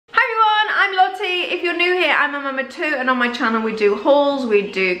I'm a mama too, and on my channel we do hauls,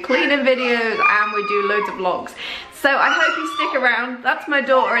 we do cleaning videos, and we do loads of vlogs. So I hope you stick around. That's my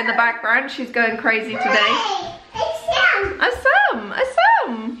daughter in the background. She's going crazy today. Assam.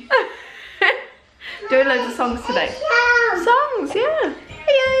 Doing loads of songs today. Songs, yeah.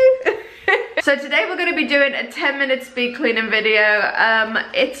 Hello. So today we're going to be doing a 10-minute speed cleaning video.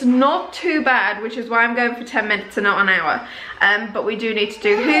 It's not too bad, which is why I'm going for 10 minutes and not an hour. But we do need to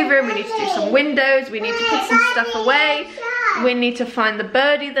do hoovering, we need to do some windows, we need to put some stuff away. We need to find the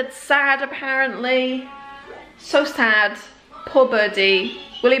birdie that's sad apparently. So sad. Poor birdie.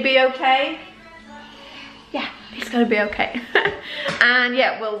 Will he be okay? Yeah, he's gonna be okay. And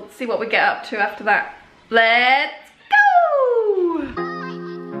yeah, we'll see what we get up to after that. Let's go!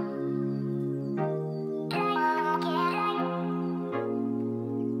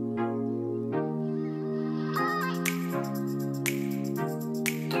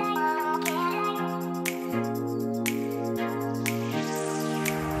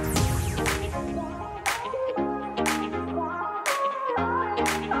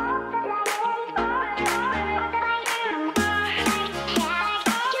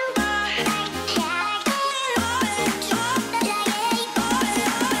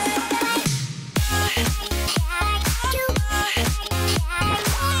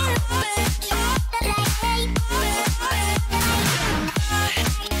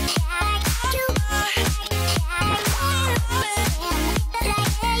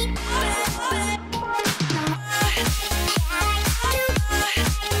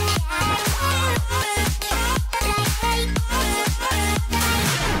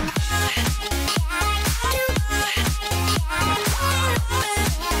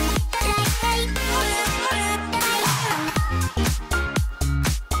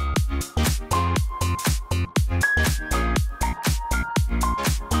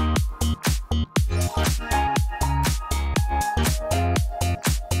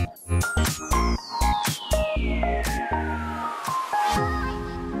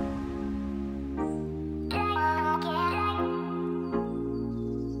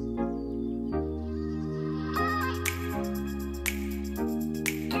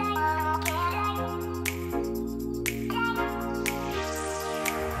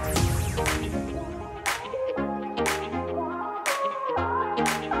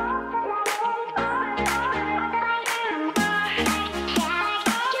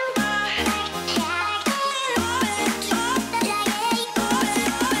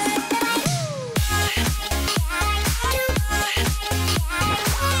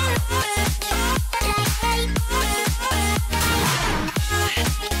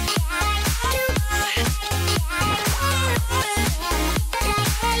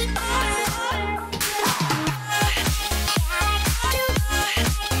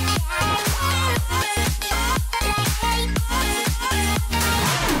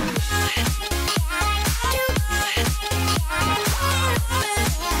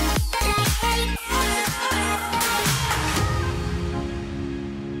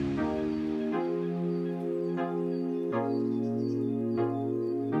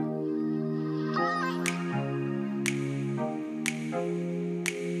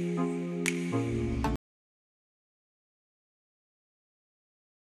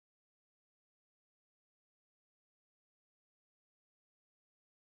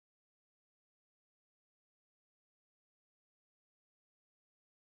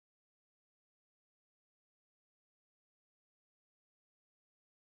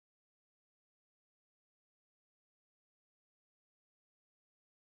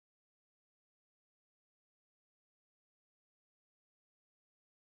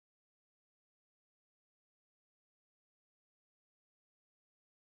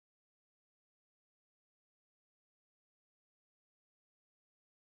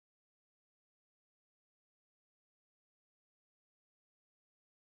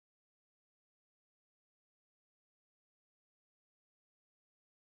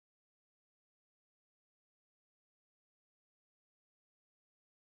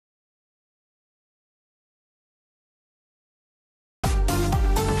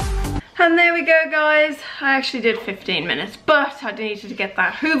 And there we go, guys. I actually did 15 minutes, but I needed to get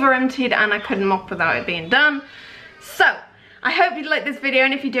that Hoover emptied and I couldn't mop without it being done. So I hope you liked this video,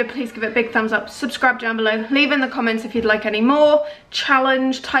 and if you did, please give it a big thumbs up, subscribe down below, leave in the comments if you'd like any more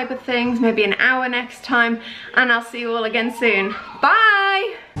challenge type of things, maybe an hour next time, and I'll see you all again soon.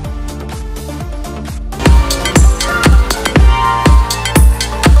 Bye!